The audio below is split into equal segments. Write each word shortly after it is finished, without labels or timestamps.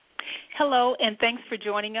Hello, and thanks for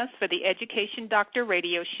joining us for the Education Doctor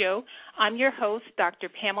Radio Show. I'm your host, Dr.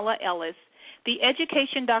 Pamela Ellis. The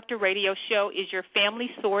Education Doctor Radio Show is your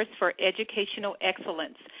family source for educational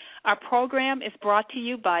excellence. Our program is brought to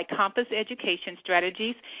you by Compass Education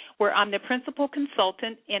Strategies, where I'm the principal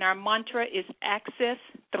consultant, and our mantra is Access,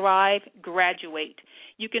 Thrive, Graduate.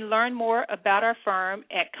 You can learn more about our firm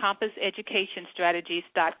at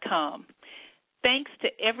compasseducationstrategies.com. Thanks to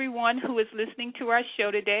everyone who is listening to our show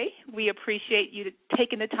today. We appreciate you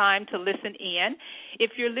taking the time to listen in.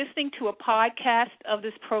 If you're listening to a podcast of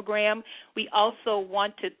this program, we also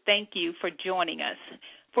want to thank you for joining us.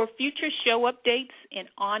 For future show updates and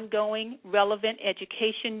ongoing relevant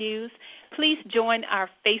education news, please join our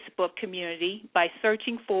Facebook community by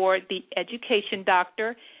searching for The Education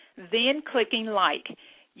Doctor, then clicking like.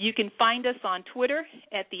 You can find us on Twitter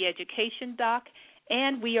at The Education Doc,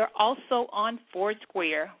 and we are also on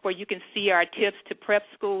Foursquare, where you can see our tips to prep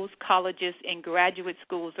schools, colleges, and graduate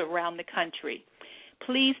schools around the country.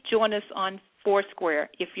 Please join us on Foursquare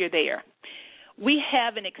if you're there. We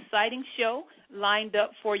have an exciting show lined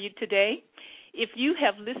up for you today. If you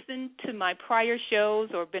have listened to my prior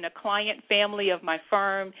shows or been a client family of my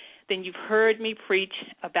firm, then you've heard me preach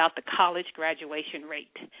about the college graduation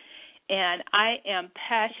rate. And I am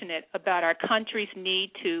passionate about our country's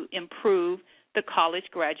need to improve the college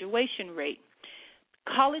graduation rate.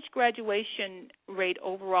 College graduation rate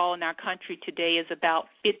overall in our country today is about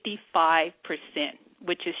 55%,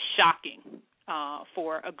 which is shocking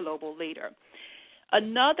for a global leader.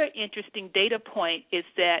 Another interesting data point is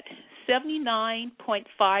that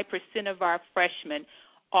 79.5% of our freshmen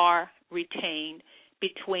are retained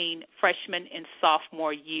between freshman and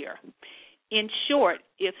sophomore year. In short,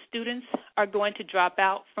 if students are going to drop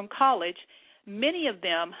out from college, many of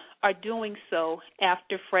them are doing so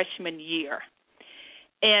after freshman year.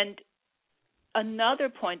 And another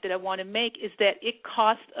point that I want to make is that it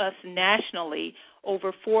costs us nationally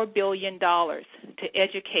over $4 billion to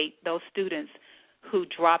educate those students who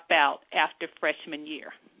drop out after freshman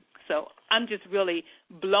year. So I'm just really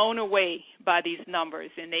blown away by these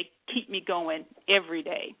numbers, and they keep me going every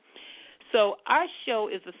day. So our show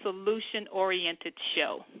is a solution-oriented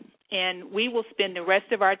show, and we will spend the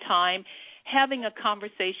rest of our time having a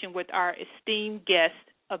conversation with our esteemed guests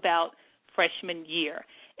about freshman year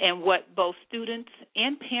and what both students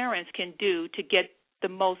and parents can do to get the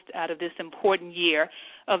most out of this important year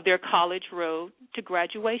of their college road to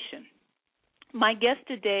graduation. My guest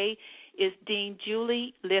today is Dean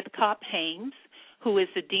Julie Lythcott-Haims, who is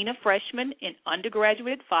the Dean of Freshmen in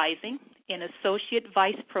Undergraduate Advising and Associate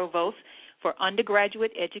Vice Provost for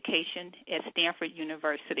Undergraduate Education at Stanford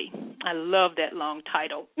University. I love that long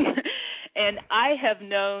title. And I have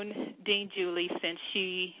known Dean Julie since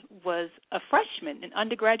she was a freshman, an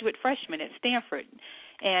undergraduate freshman at Stanford.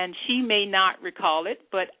 And she may not recall it,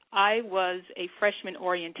 but I was a freshman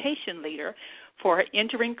orientation leader for her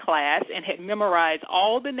entering class and had memorized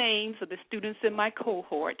all the names of the students in my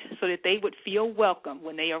cohort so that they would feel welcome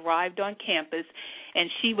when they arrived on campus. And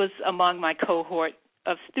she was among my cohort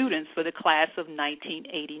of students for the class of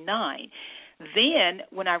 1989. Then,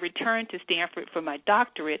 when I returned to Stanford for my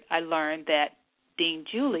doctorate, I learned that Dean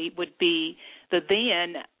Julie would be the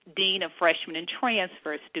then Dean of Freshman and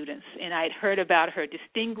Transfer students, and I had heard about her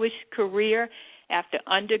distinguished career after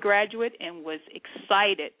undergraduate and was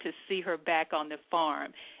excited to see her back on the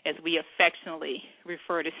farm, as we affectionately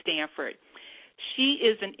refer to Stanford. She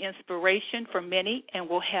is an inspiration for many and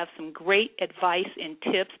will have some great advice and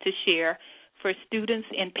tips to share for students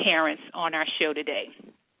and parents on our show today.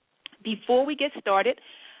 Before we get started,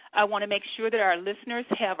 I want to make sure that our listeners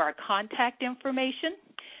have our contact information.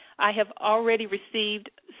 I have already received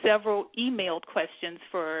several emailed questions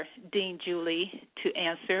for Dean Julie to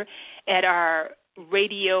answer at our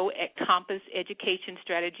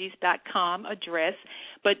radio@compasseducationstrategies.com address,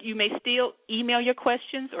 but you may still email your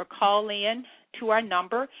questions or call in to our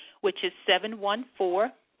number, which is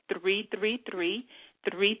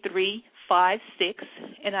 714-333-3356.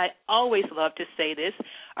 And I always love to say this.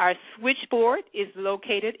 Our switchboard is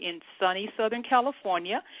located in sunny Southern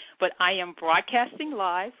California, but I am broadcasting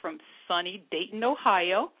live from sunny Dayton,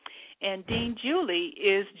 Ohio. And Dean Julie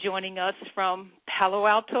is joining us from Palo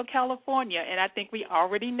Alto, California, and I think we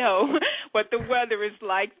already know what the weather is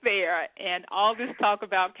like there. And all this talk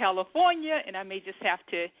about California, and I may just have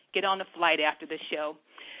to get on a flight after the show.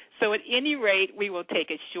 So at any rate, we will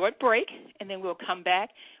take a short break, and then we'll come back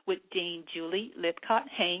with Dean Julie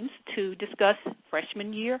Lythcott-Haims to discuss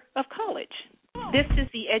freshman year of college. This is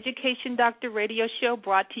the Education Doctor Radio Show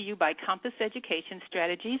brought to you by Compass Education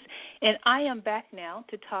Strategies, and I am back now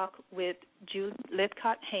to talk with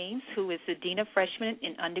Lythcott-Haims, who is the Dean of Freshmen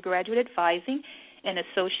in Undergraduate Advising and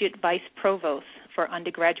Associate Vice Provost for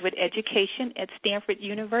Undergraduate Education at Stanford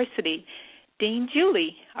University. Dean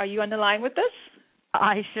Julie, are you on the line with us?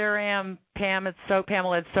 I sure am, Pamela.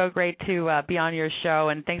 It's so great to be on your show,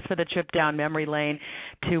 and thanks for the trip down memory lane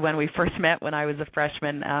to when we first met when I was a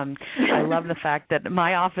freshman. I love the fact that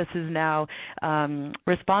my office is now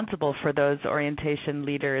responsible for those orientation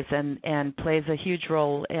leaders and plays a huge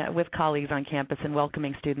role with colleagues on campus in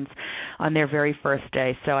welcoming students on their very first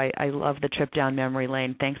day. So I love the trip down memory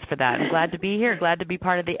lane. Thanks for that. I'm glad to be here, glad to be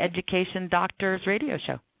part of the Education Doctors radio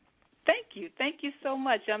show. Thank you. Thank you so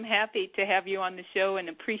much. I'm happy to have you on the show and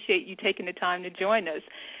appreciate you taking the time to join us.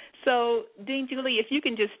 So, Dean Julie, if you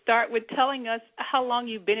can just start with telling us how long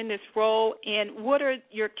you've been in this role and what are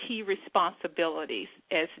your key responsibilities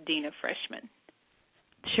as Dean of Freshmen?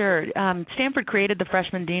 Sure. Stanford created the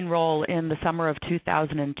freshman dean role in the summer of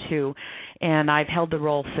 2002, and I've held the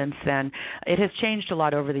role since then. It has changed a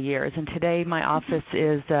lot over the years, and today my office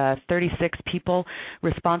is 36 people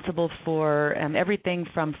responsible for everything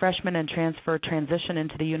from freshman and transfer transition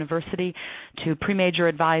into the university to pre-major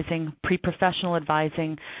advising, pre-professional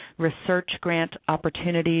advising, research grant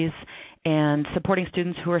opportunities, and supporting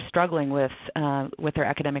students who are struggling with their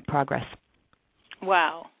academic progress.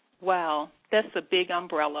 Wow. That's a big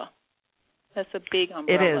umbrella. It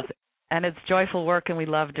is, and it's joyful work, and we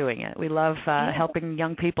love doing it. We love helping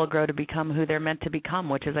young people grow to become who they're meant to become,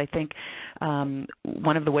 which is, I think,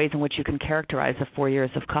 one of the ways in which you can characterize the 4 years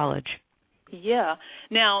of college. Yeah.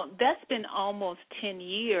 Now, that's been almost 10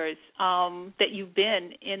 years that you've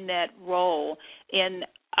been in that role, and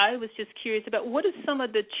I was just curious about what are some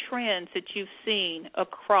of the trends that you've seen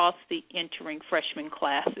across the entering freshman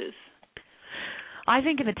classes? I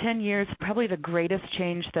think in the 10 years, probably the greatest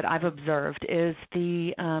change that I've observed is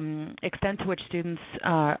the extent to which students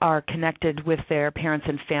are connected with their parents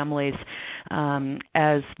and families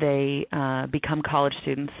as they become college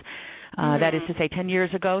students. That is to say, 10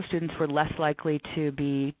 years ago, students were less likely to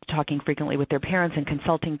be talking frequently with their parents and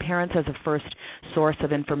consulting parents as a first source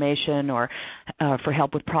of information or for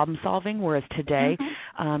help with problem solving, whereas today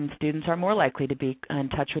students are more likely to be in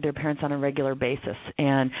touch with their parents on a regular basis.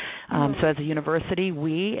 And so as a university,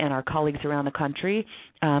 we and our colleagues around the country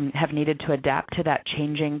have needed to adapt to that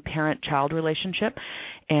changing parent-child relationship,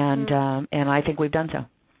 and I think we've done so.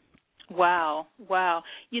 Wow.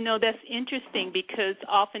 You know, that's interesting because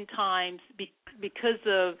oftentimes because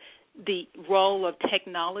of the role of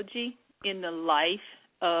technology in the life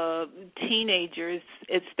of teenagers,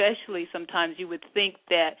 especially sometimes you would think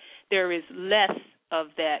that there is less of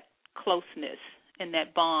that closeness and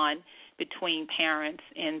that bond between parents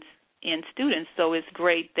and students. So it's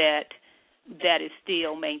great that that is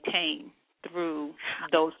still maintained through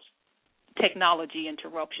those technology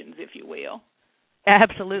interruptions, if you will.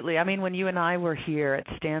 Absolutely. I mean, when you and I were here at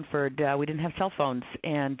Stanford, we didn't have cell phones,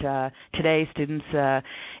 and today students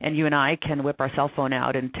and you and I can whip our cell phone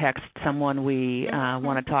out and text someone we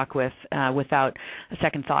want to talk with without a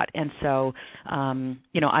second thought. And so,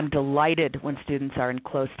 I'm delighted when students are in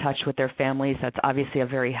close touch with their families. That's obviously a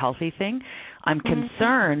very healthy thing. I'm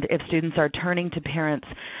concerned if students are turning to parents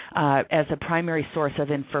as a primary source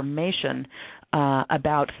of information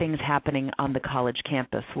about things happening on the college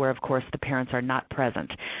campus where, of course, the parents are not present.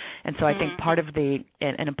 And so I think part of an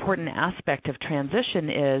important aspect of transition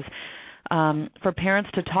is for parents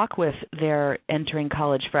to talk with their entering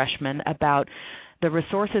college freshmen about the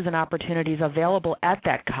resources and opportunities available at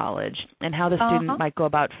that college and how the student might go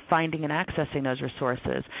about finding and accessing those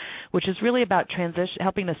resources, which is really about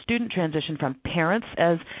helping the student transition from parents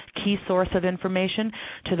as key source of information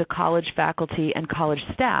to the college faculty and college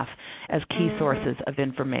staff as key sources of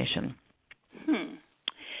information.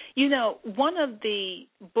 You know, one of the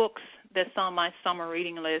books that's on my summer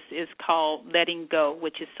reading list is called Letting Go,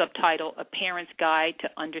 which is subtitled A Parent's Guide to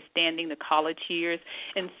Understanding the College Years.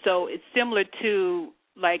 And so it's similar to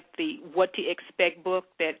like the What to Expect book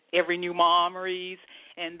that every new mom reads.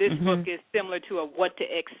 And this book is similar to a What to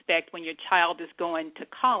Expect when your child is going to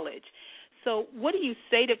college. So what do you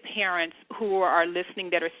say to parents who are listening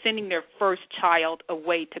that are sending their first child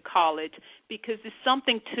away to college? Because it's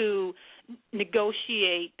something to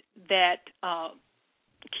negotiate that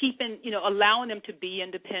allowing them to be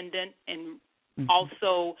independent and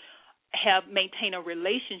also maintain a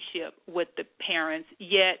relationship with the parents,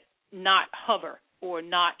 yet not hover or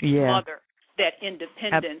not smother that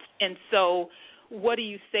independence. And so what do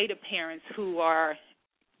you say to parents who are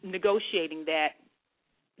negotiating that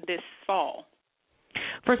this fall?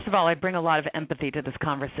 First of all, I bring a lot of empathy to this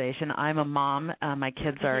conversation. I'm a mom. My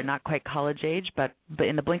kids are not quite college age, but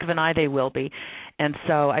in the blink of an eye, they will be. And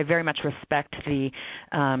so I very much respect the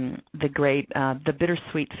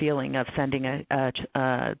bittersweet feeling of sending a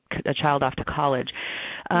child off to college.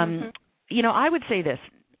 I would say this.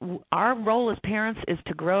 Our role as parents is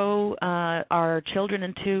to grow our children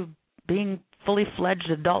into being fully fledged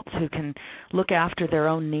adults who can look after their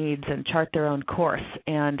own needs and chart their own course.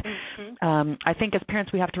 And I think as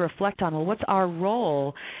parents we have to reflect on, well, what's our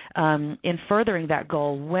role in furthering that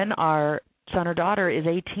goal when our son or daughter is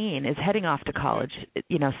 18, is heading off to college,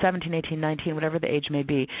 17, 18, 19, whatever the age may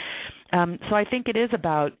be. So I think it is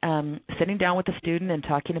about sitting down with the student and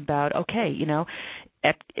talking about, okay,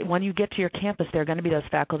 when you get to your campus, there are going to be those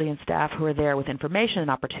faculty and staff who are there with information and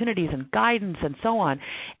opportunities and guidance and so on,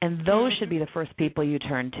 and those should be the first people you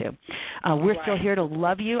turn to. We're still here to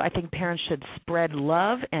love you. I think parents should spread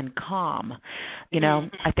love and calm.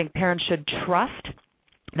 I think parents should trust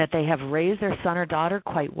that they have raised their son or daughter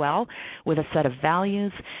quite well with a set of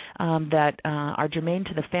values that are germane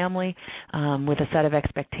to the family, with a set of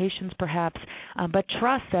expectations perhaps, but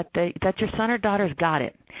trust that your son or daughter's got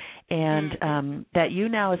it. And that you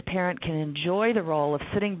now as parent can enjoy the role of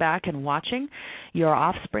sitting back and watching your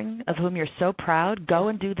offspring, of whom you're so proud, go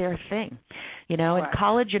and do their thing. In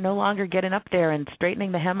college, you're no longer getting up there and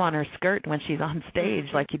straightening the hem on her skirt when she's on stage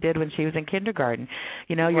like you did when she was in kindergarten.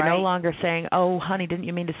 You're no longer saying, oh, honey, didn't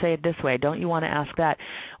you mean to say it this way? Don't you want to ask that?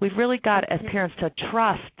 We've really got, as parents, to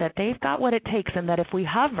trust that they've got what it takes, and that if we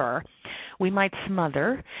hover, we might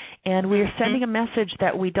smother, and we are sending a message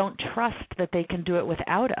that we don't trust that they can do it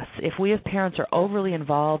without us. If we as parents are overly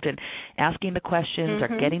involved in asking the questions or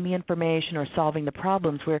getting the information or solving the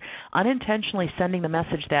problems, we're unintentionally sending the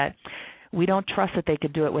message that we don't trust that they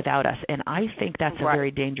could do it without us. And I think that's a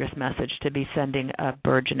very dangerous message to be sending a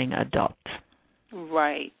burgeoning adult.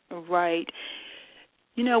 Right.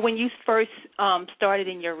 When you first started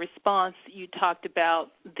in your response, you talked about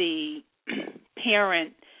the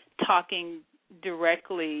parent talking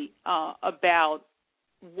directly about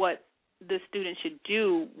what the student should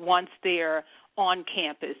do once they're on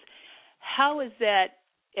campus. How is that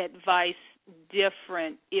advice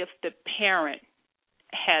different if the parent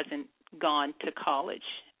hasn't gone to college?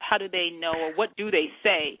 How do they know, or what do they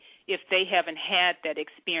say if they haven't had that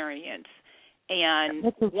experience and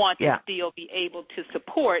want to still be able to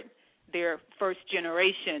support their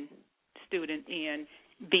first-generation student in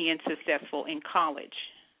being successful in college?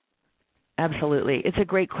 Absolutely. It's a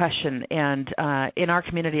great question. And in our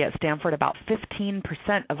community at Stanford, about 15%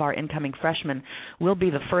 of our incoming freshmen will be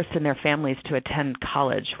the first in their families to attend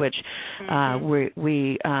college, which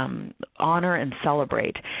we honor and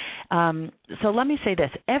celebrate. So let me say this.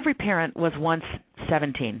 Every parent was once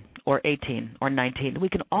 17 or 18 or 19. We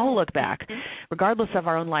can all look back, regardless of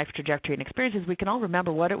our own life trajectory and experiences, we can all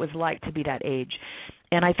remember what it was like to be that age.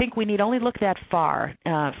 And I think we need only look that far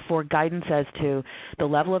for guidance as to the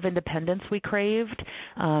level of independence we craved,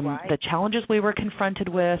 the challenges we were confronted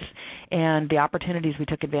with, and the opportunities we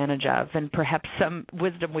took advantage of, and perhaps some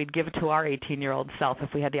wisdom we'd give to our 18-year-old self if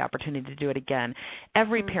we had the opportunity to do it again.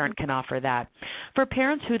 Every parent can offer that. For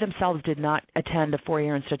parents who themselves did not attend a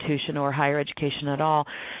four-year institution or higher education at all,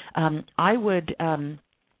 I would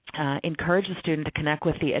encourage the student to connect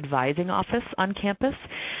with the advising office on campus.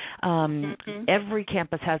 Every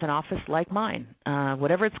campus has an office like mine.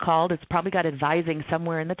 Whatever it's called, it's probably got advising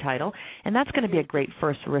somewhere in the title, and that's going to be a great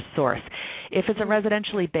first resource. If it's a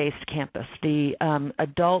residentially based campus, the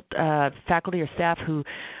adult faculty or staff who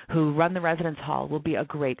run the residence hall will be a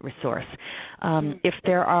great resource. If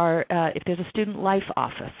there's a student life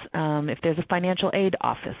office, if there's a financial aid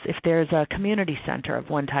office, if there's a community center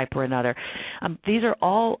of one type or another, these are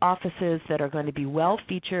all offices that are going to be well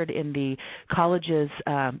featured in the college's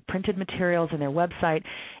printed materials and their website,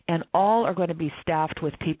 and all are going to be staffed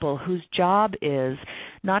with people whose job is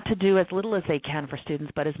not to do as little as they can for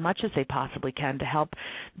students, but as much as they possibly can to help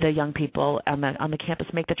the young people on the campus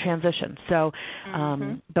make the transition. So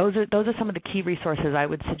those are some of the key resources I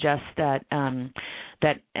would suggest that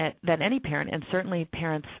any parent, and certainly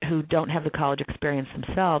parents who don't have the college experience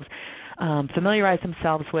themselves, familiarize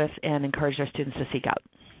themselves with and encourage their students to seek out.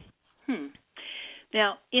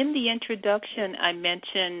 Now, in the introduction, I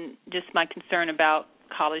mentioned just my concern about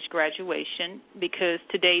college graduation, because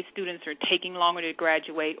today's students are taking longer to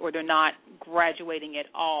graduate, or they're not graduating at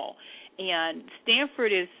all. And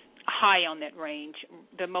Stanford is high on that range.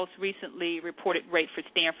 The most recently reported rate for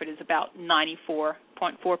Stanford is about 94.4%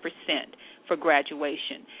 for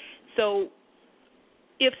graduation. So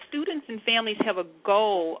if students and families have a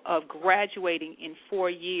goal of graduating in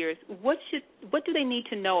 4 years, what do they need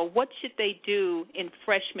to know, or what should they do in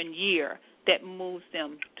freshman year that moves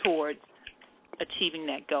them towards achieving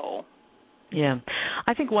that goal? Yeah.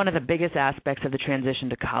 I think one of the biggest aspects of the transition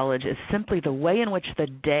to college is simply the way in which the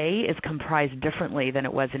day is comprised differently than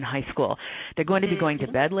it was in high school. They're going to be going to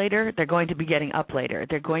bed later. They're going to be getting up later.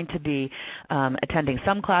 They're going to be attending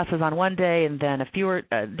some classes on one day and then a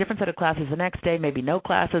different set of classes the next day, maybe no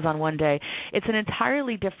classes on one day. It's an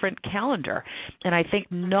entirely different calendar. And I think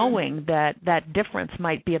knowing that difference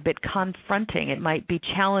might be a bit confronting. It might be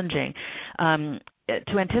challenging.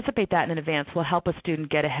 To anticipate that in advance will help a student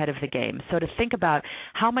get ahead of the game. So to think about,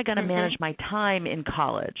 how am I going to manage my time in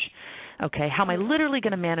college? Okay, how am I literally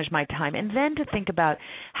going to manage my time? And then to think about,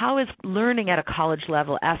 how is learning at a college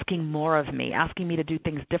level asking more of me, asking me to do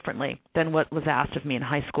things differently than what was asked of me in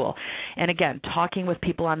high school? And again, talking with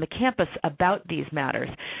people on the campus about these matters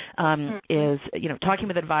is, talking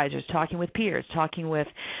with advisors, talking with peers, talking with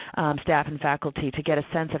staff and faculty to get a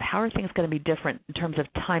sense of how are things going to be different in terms of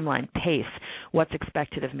timeline, pace, what's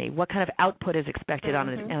expected of me, what kind of output is expected on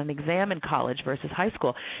an exam in college versus high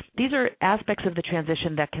school. These are aspects of the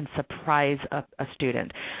transition that can surprise a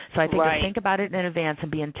student. So I think to think about it in advance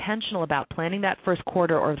and be intentional about planning that first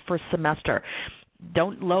quarter or first semester.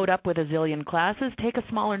 Don't load up with a zillion classes. Take a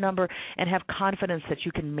smaller number and have confidence that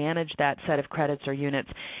you can manage that set of credits or units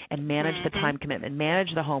and manage the time commitment, manage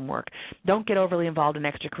the homework. Don't get overly involved in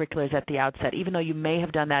extracurriculars at the outset. Even though you may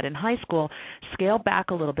have done that in high school, scale back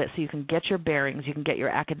a little bit so you can get your bearings, you can get your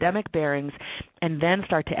academic bearings, and then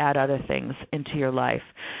start to add other things into your life.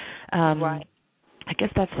 I guess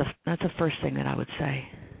that's the first thing that I would say.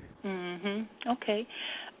 Okay.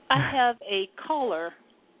 I have a caller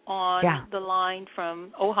on the line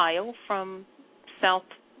from Ohio, from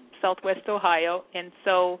southwest Ohio, and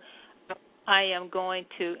so I am going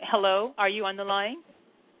to. Hello, are you on the line?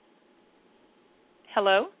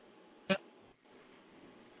 Hello?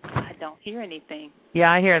 I don't hear anything.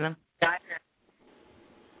 Yeah, I hear them.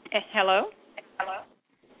 Hello?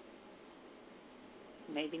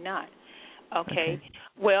 Maybe not. Okay.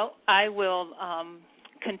 Well, I will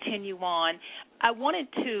continue on. I wanted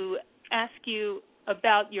to ask you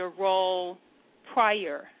about your role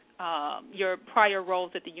prior. Your prior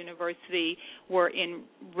roles at the university were in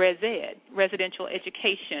residential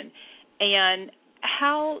education, and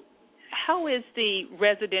how is the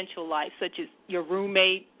residential life, such as your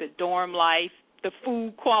roommate, the dorm life, the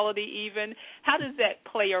food quality even, how does that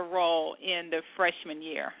play a role in the freshman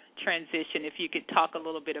year transition, if you could talk a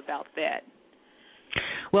little bit about that?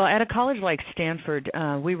 Well, at a college like Stanford,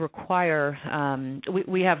 we require,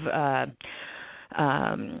 we have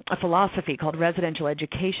a philosophy called residential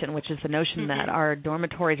education, which is the notion that our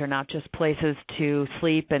dormitories are not just places to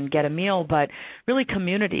sleep and get a meal, but really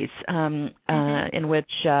communities in which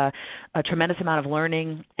a tremendous amount of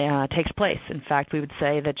learning takes place. In fact, we would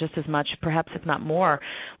say that just as much, perhaps if not more,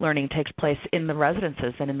 learning takes place in the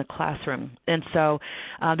residences than in the classroom. And so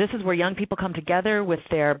this is where young people come together with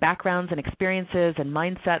their backgrounds and experiences and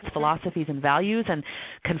mindsets, philosophies and values, and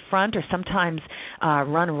confront or sometimes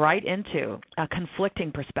run right into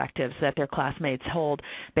conflicting perspectives that their classmates hold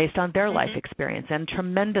based on their life experience. And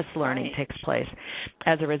tremendous learning takes place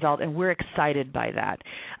as a result, and we're excited by that.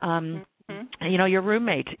 You know, your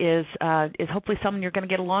roommate is hopefully someone you're going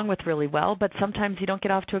to get along with really well, but sometimes you don't get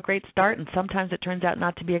off to a great start, and sometimes it turns out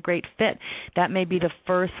not to be a great fit. That may be the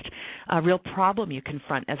first real problem you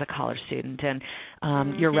confront as a college student,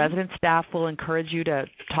 and your resident staff will encourage you to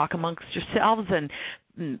talk amongst yourselves and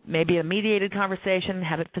maybe a mediated conversation,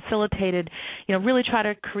 have it facilitated, you know, really try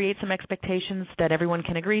to create some expectations that everyone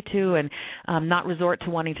can agree to, and not resort to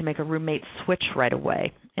wanting to make a roommate switch right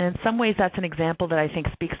away. And in some ways that's an example that I think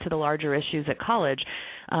speaks to the larger issues at college.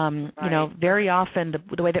 You know, very often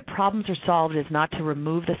the way that problems are solved is not to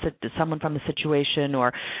remove someone from the situation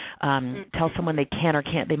or tell someone they can or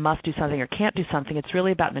can't, they must do something or can't do something. It's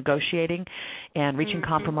really about negotiating and reaching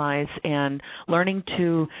compromise and learning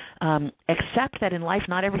to accept that in life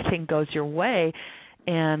not everything goes your way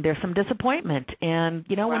and there's some disappointment. And,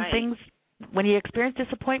 you know, when you experience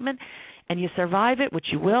disappointment and you survive it, which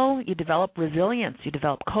you will, you develop resilience, you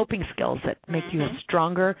develop coping skills that make you a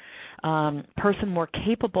stronger person, more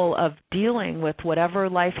capable of dealing with whatever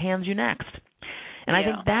life hands you next. And I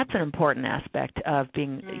think that's an important aspect of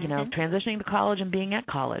being, you know, transitioning to college and being at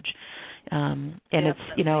college. And it's,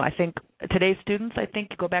 you know, I think today's students, I think,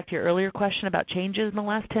 go back to your earlier question about changes in the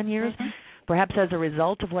last 10 years, perhaps as a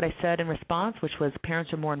result of what I said in response, which was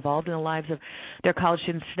parents are more involved in the lives of their college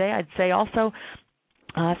students today. I'd say also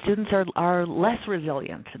students are less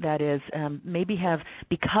resilient. That is, maybe have,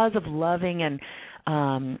 because of loving and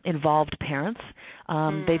involved parents,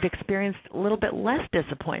 they've experienced a little bit less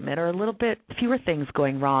disappointment or a little bit fewer things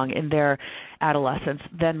going wrong in their adolescence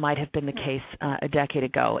than might have been the case a decade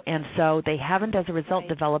ago. And so they haven't, as a result,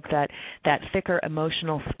 developed that thicker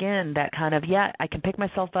emotional skin, that kind of, I can pick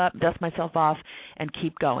myself up, dust myself off, and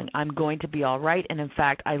keep going. I'm going to be all right. And, in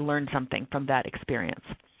fact, I learned something from that experience.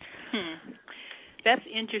 That's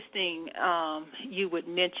interesting. You would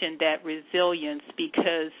mention that resilience,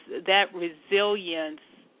 because that resilience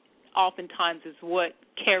oftentimes is what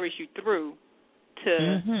carries you through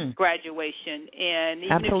to graduation. And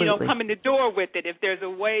even if you don't come in the door with it, if there's a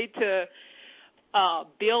way to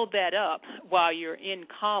build that up while you're in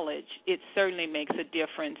college, it certainly makes a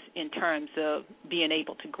difference in terms of being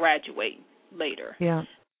able to graduate later. Yeah.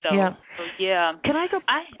 Can I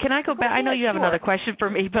go back? I know you have another Sure. question for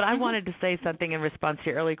me, but I wanted to say something in response to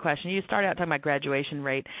your earlier question. You started out talking about graduation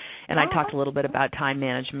rate, and I talked a little bit about time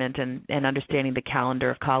management and understanding the calendar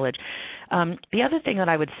of college. The other thing that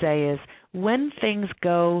I would say is when things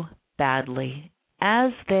go badly,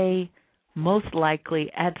 as they most likely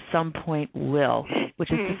at some point will,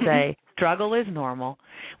 which is to say struggle is normal,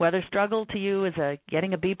 whether struggle to you is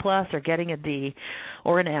getting a B+ or getting a D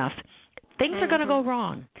or an F, things are going to go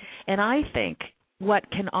wrong. And I think what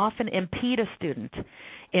can often impede a student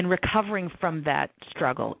in recovering from that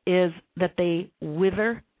struggle is that they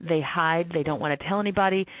wither, they hide, they don't want to tell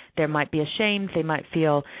anybody, they might be ashamed, they might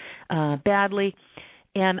feel badly.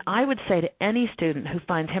 And I would say to any student who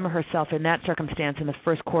finds him or herself in that circumstance in the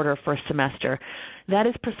first quarter or first semester, that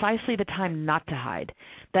is precisely the time not to hide.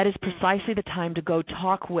 That is precisely the time to go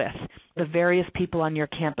talk with the various people on your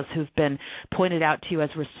campus who've been pointed out to you as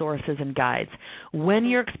resources and guides. When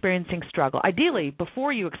you're experiencing struggle, ideally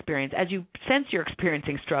before you experience, as you sense you're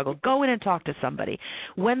experiencing struggle, go in and talk to somebody.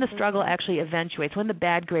 When the struggle actually eventuates, when the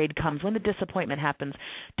bad grade comes, when the disappointment happens,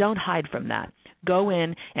 don't hide from that. Go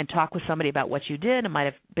in and talk with somebody about what you did and might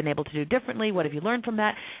have been able to do differently. What have you learned from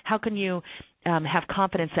that? How can you have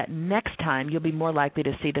confidence that next time you'll be more likely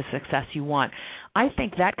to see the success you want? I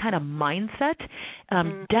think that kind of mindset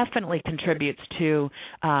definitely contributes to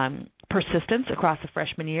persistence across the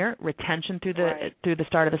freshman year, retention through the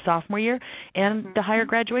start of the sophomore year, and the higher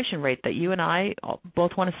graduation rate that you and I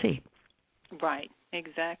both want to see. Right,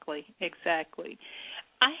 exactly.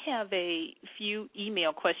 I have a few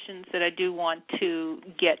email questions that I do want to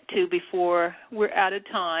get to before we're out of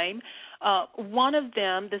time. One of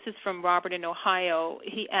them, this is from Robert in Ohio.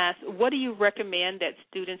 He asked, what do you recommend that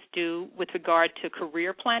students do with regard to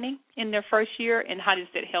career planning in their first year, and how does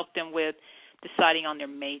that help them with deciding on their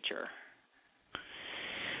major?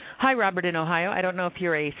 Hi, Robert in Ohio. I don't know if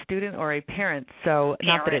you're a student or a parent, so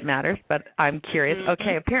not that it matters, but I'm curious.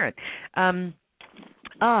 Okay, a parent.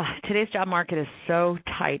 Today's job market is so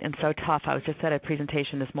tight and so tough. I was just at a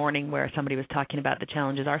presentation this morning where somebody was talking about the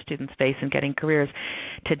challenges our students face in getting careers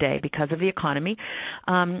today because of the economy.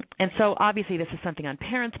 And so obviously this is something on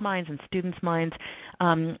parents' minds and students' minds.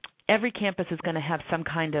 Every campus is going to have some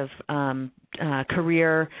kind of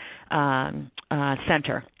career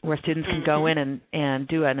center where students can go in and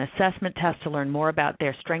do an assessment test to learn more about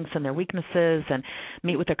their strengths and their weaknesses, and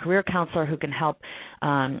meet with a career counselor who can help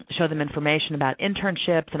show them information about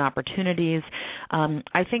internships and opportunities.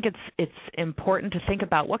 I think it's important to think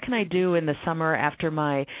about what can I do in the summer after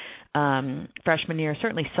my freshman year,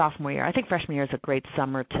 certainly sophomore year. I think freshman year is a great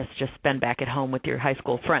summer to just spend back at home with your high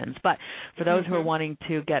school friends. But for those who are wanting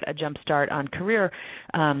to get a jump start on career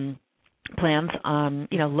plans,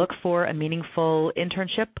 look for a meaningful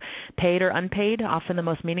internship, paid or unpaid. Often the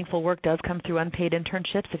most meaningful work does come through unpaid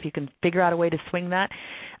internships. If you can figure out a way to swing that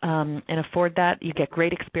and afford that, you get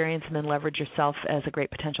great experience and then leverage yourself as a great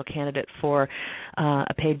potential candidate for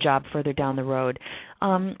a paid job further down the road.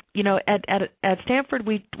 At Stanford,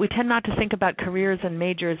 we tend not to think about careers and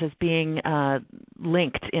majors as being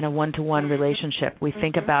linked in a one-to-one relationship. We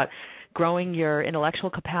think about growing your intellectual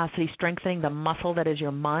capacity, strengthening the muscle that is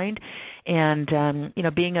your mind, and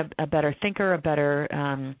being a better thinker, a better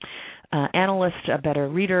analyst, a better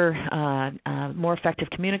reader, more effective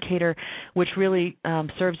communicator, which really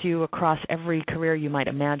serves you across every career you might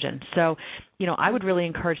imagine. So, I would really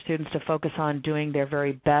encourage students to focus on doing their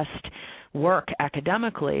very best work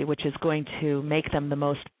academically, which is going to make them the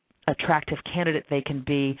most attractive candidate they can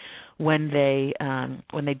be when they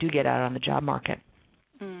do get out on the job market.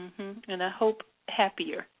 And I hope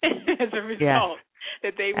happier as a result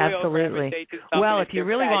that they will. Absolutely. Well, if you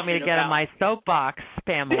really want me to get on my soapbox,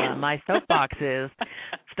 Pamela, my soapbox is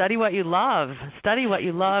study what you love. Study what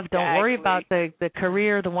you love. Exactly. Don't worry about the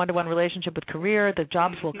career, the one-to-one relationship with career. The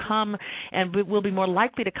jobs will come, and will be more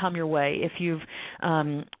likely to come your way if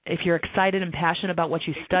you're excited and passionate about what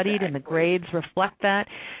you studied, and the grades reflect that.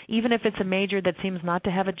 Even if it's a major that seems not to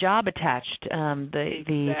have a job attached,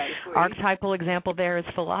 the archetypal example there is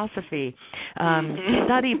philosophy.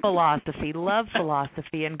 Study philosophy, love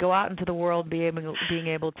philosophy, and go out into the world being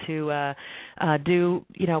able to do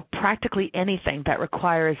practically anything that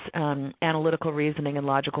requires analytical reasoning and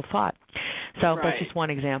logical thought. So that's just one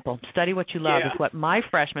example. Study what you love is what my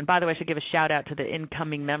freshmen. By the way, I should give a shout out to the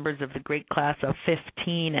incoming members of the great class of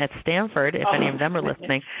 15 at Stanford. If any of them are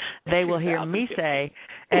listening, they will hear me say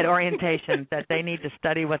at orientation that they need to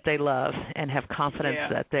study what they love and have confidence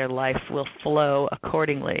that their life will flow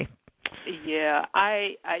accordingly. Yeah,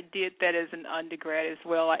 I did that as an undergrad as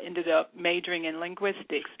well. I ended up majoring in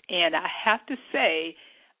linguistics, and I have to say,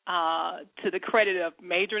 to the credit of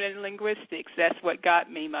majoring in linguistics, that's what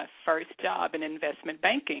got me my first job in investment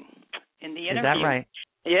banking in the interview. Is that right?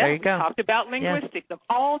 Yeah, there you go. We talked about linguistics of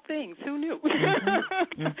all things. Who knew?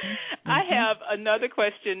 I have another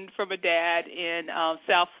question from a dad in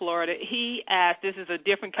South Florida. He asked, this is a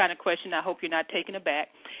different kind of question. I hope you're not taken aback.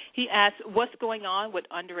 He asked, what's going on with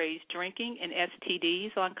underage drinking and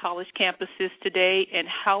STDs on college campuses today, and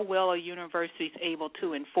how well are universities able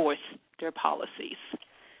to enforce their policies?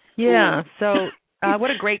 Yeah, so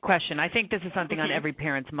what a great question. I think this is something on every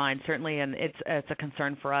parent's mind, certainly, and it's a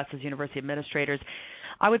concern for us as university administrators.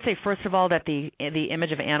 I would say, first of all, that the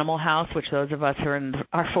image of Animal House, which those of us who are in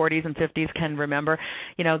our 40s and 50s can remember,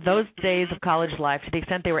 those days of college life, to the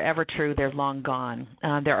extent they were ever true, they're long gone.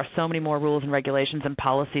 There are so many more rules and regulations and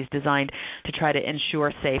policies designed to try to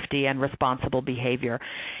ensure safety and responsible behavior.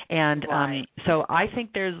 And so I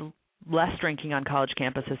think there's less drinking on college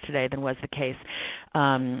campuses today than was the case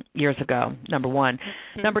years ago, number one.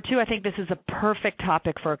 Number two, I think this is a perfect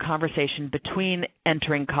topic for a conversation between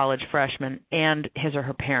entering college freshmen and his or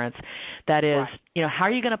her parents. That is, how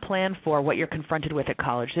are you going to plan for what you're confronted with at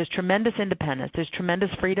college? There's tremendous independence. There's tremendous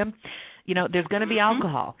freedom. There's going to be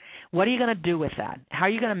alcohol. What are you going to do with that? How are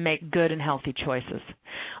you going to make good and healthy choices?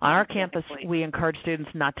 On our campus, we encourage students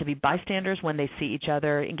not to be bystanders when they see each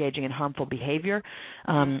other engaging in harmful behavior.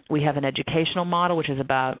 We have an educational model, which is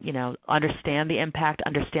about, understand the impact,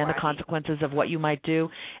 understand the consequences of what you might do,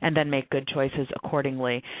 and then make good choices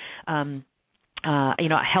accordingly.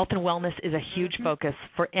 Health and wellness is a huge focus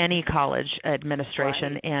for any college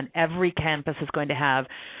administration, and every campus is going to have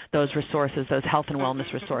those resources, those health and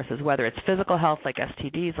wellness resources, whether it's physical health like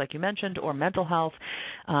STDs, like you mentioned, or mental health,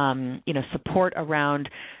 support around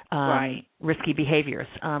risky behaviors.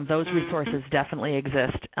 Those resources definitely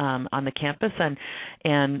exist on the campus,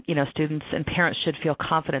 and students and parents should feel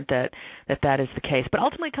confident that is the case. But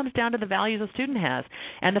ultimately, it comes down to the values a student has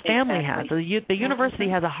and the family has. The university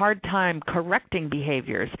has a hard time correcting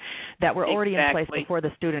behaviors that were already in place before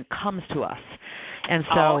the student comes to us. And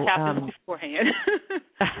so, happens beforehand.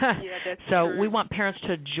 We want parents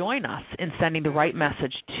to join us in sending the right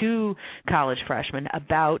message to college freshmen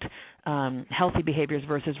about healthy behaviors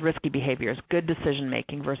versus risky behaviors, good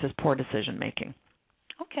decision-making versus poor decision-making.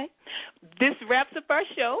 Okay. This wraps up our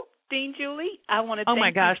show. Dean Julie, I want to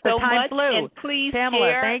thank you so much. Flew. And please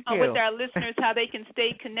Pamela, share with our listeners how they can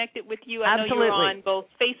stay connected with you. I know you're on both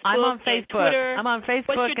Facebook and Twitter. I'm on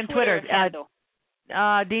Facebook What's your and Twitter handle?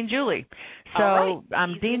 Dean Julie. So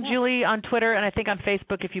I'm Dean Julie on Twitter, and I think on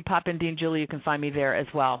Facebook, if you pop in Dean Julie, you can find me there as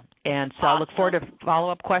well. And so I look forward to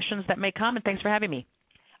follow-up questions that may come, and thanks for having me.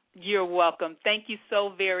 You're welcome. Thank you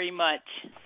so very much.